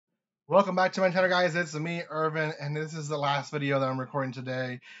Welcome back to my channel, guys. It's me, Irvin, and this is the last video that I'm recording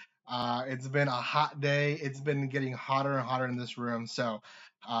today. It's been a hot day. It's been getting hotter and hotter in this room.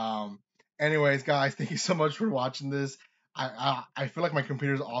 Um, anyways, guys, thank you so much for watching this. I feel like my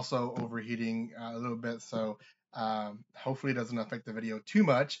computer is also overheating a little bit, so hopefully it doesn't affect the video too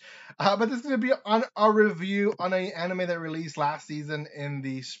much. But this is going to be on a review on an anime that released last season in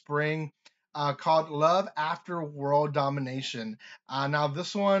the spring. Called Love After World Domination. Now,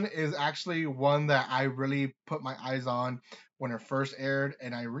 this one is actually one that I really put my eyes on when it first aired,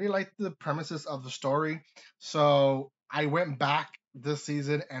 and I really liked the premises of the story. So I went back this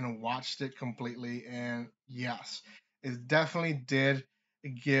season and watched it completely, and yes, it definitely did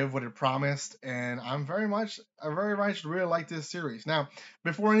give what it promised, and I very much really like this series. Now,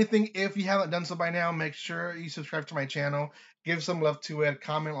 before anything, if you haven't done so by now, make sure you subscribe to my channel, give some love to it,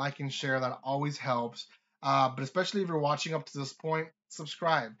 comment, like, and share. That always helps. But especially if you're watching up to this point,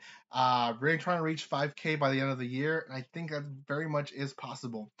 subscribe. Really trying to reach 5K by the end of the year, and I think that very much is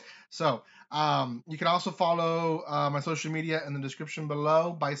possible. So you can also follow my social media in the description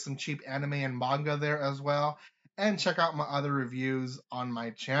below. Buy some cheap anime and manga there as well, and check out my other reviews on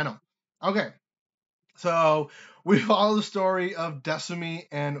my channel. Okay, so we follow the story of Desumi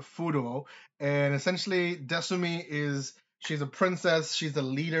and Fudo, and essentially Desumi she's a princess. She's the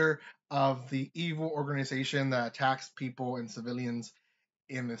leader of the evil organization that attacks people and civilians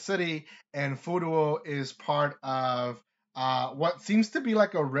in the city, and Fudo is part of what seems to be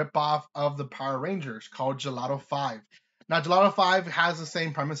like a ripoff of the Power Rangers called Gelato 5. Now, Gelato 5 has the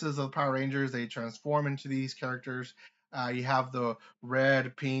same premises of the Power Rangers. They transform into these characters. You have the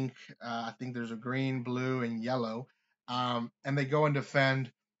red, pink, I think there's a green, blue, and yellow. And they go and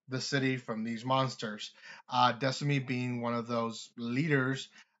defend the city from these monsters. Desumi being one of those leaders.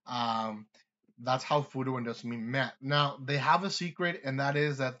 That's how Fudo and Desumi met. Now, they have a secret, and that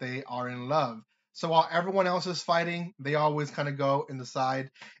is that they are in love. So while everyone else is fighting, they always kind of go in the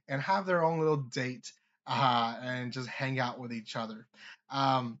side and have their own little date and just hang out with each other.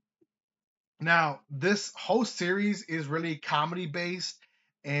 Um, Now, this whole series is really comedy based,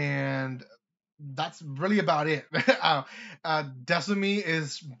 and that's really about it. Desumi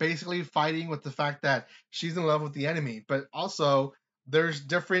is basically fighting with the fact that she's in love with the enemy, but also there's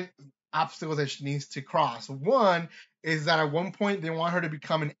different obstacles that she needs to cross. One is that at one point they want her to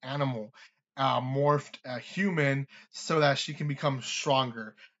become an animal, morphed human, so that she can become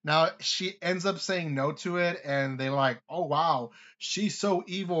stronger. Now she ends up saying no to it, and they like, oh wow, she's so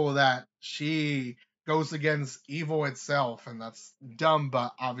evil that she goes against evil itself, and that's dumb,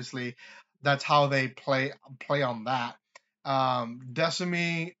 but obviously that's how they play on that.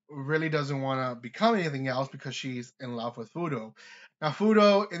 Desumi really doesn't want to become anything else because she's in love with Fudo. Now,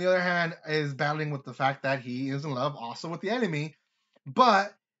 Fudo, on the other hand, is battling with the fact that he is in love also with the enemy,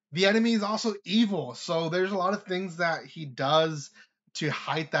 but the enemy is also evil. So there's a lot of things that he does to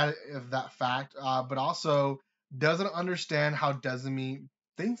hide that fact, but also doesn't understand how Desumi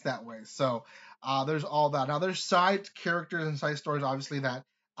thinks that way. So there's all that. Now there's side characters and side stories, obviously, that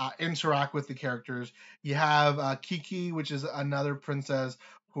interact with the characters. You have Kiki, which is another princess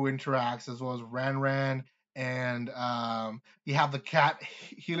who interacts, as well as Ran, and you have the cat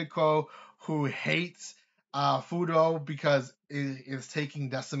Hiliko, who hates Fudo because it is taking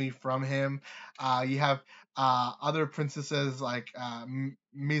Desumi from him. You have other princesses like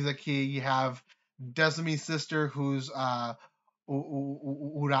Mizaki. You have Desumi's sister, who's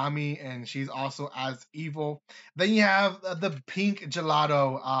Urami, and she's also as evil. Then you have the pink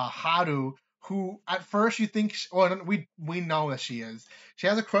gelato, Haru, who at first you think, we know that she is. She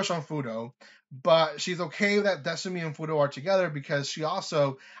has a crush on Fudo, but she's okay that Desumi and Fudo are together because she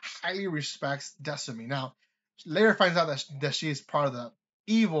also highly respects Desumi. Now, later finds out that she is part of the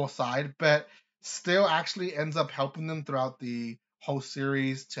evil side, but still actually ends up helping them throughout the whole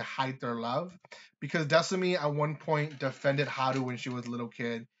series to hide their love, because Desumi at one point defended Haru when she was a little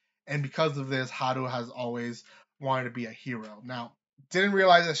kid, and because of this, Haru has always wanted to be a hero. Now, didn't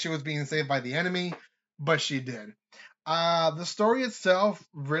realize that she was being saved by the enemy, but she did. The story itself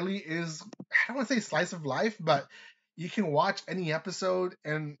really is, I don't want to say slice of life, but you can watch any episode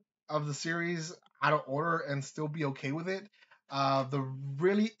and of the series out of order and still be okay with it. The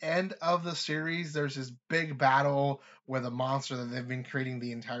really end of the series, there's this big battle with a monster that they've been creating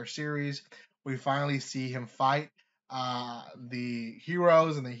the entire series. We finally see him fight the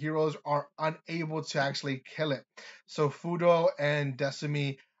heroes, and the heroes are unable to actually kill it. So Fudo and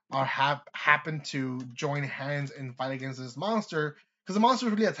Desumi happen to join hands and fight against this monster, because the monster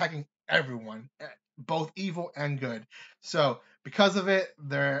is really attacking everyone, both evil and good. So because of it,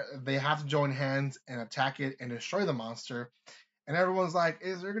 they have to join hands and attack it and destroy the monster. And everyone's like,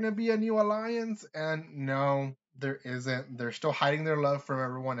 is there gonna be a new alliance? And no, there isn't. They're still hiding their love from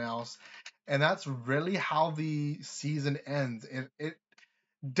everyone else. And that's really how the season ends. It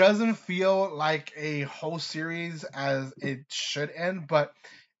doesn't feel like a whole series as it should end, but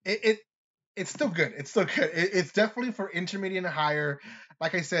it, it it's still good. It's still good. It's definitely for intermediate and higher.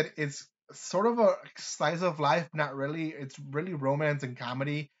 Like I said, it's sort of a slice of life. Not really. It's really romance and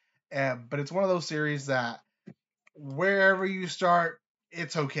comedy, but it's one of those series that wherever you start,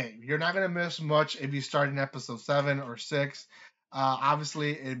 it's okay. You're not gonna miss much if you start in episode 7 or 6.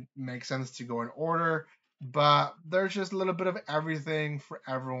 Obviously, it makes sense to go in order, but there's just a little bit of everything for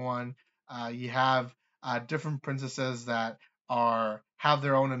everyone. You have different princesses that are have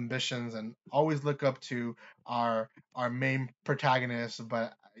their own ambitions and always look up to our our main protagonist,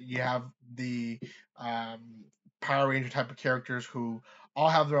 but you have the um, Power Ranger type of characters who all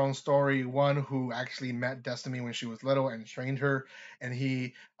have their own story. One who actually met Destiny when she was little and trained her, and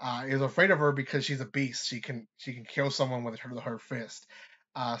he is afraid of her because she's a beast. She can kill someone with her fist.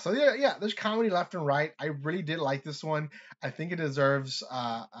 So yeah, there's comedy left and right. I really did like this one. I think it deserves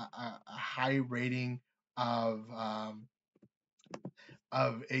a high rating of um,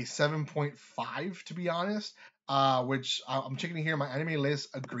 of a 7.5 to be honest. Which I'm checking here. My anime list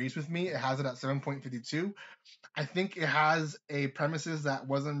agrees with me. It has it at 7.52. I think it has a premises that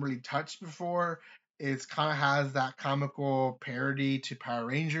wasn't really touched before. It's kind of has that comical parody to Power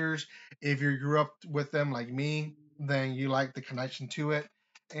Rangers. If you grew up with them like me, then you like the connection to it.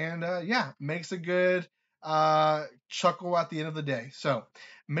 And yeah, makes a good chuckle at the end of the day. So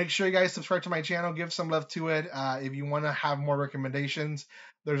make sure you guys subscribe to my channel, give some love to it. If you want to have more recommendations,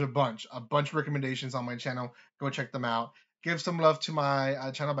 there's a bunch of recommendations on my channel. Go check them out. Give some love to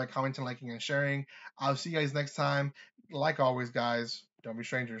my channel by commenting, liking, and sharing. I'll see you guys next time. Like always, guys, don't be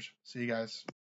strangers. See you guys.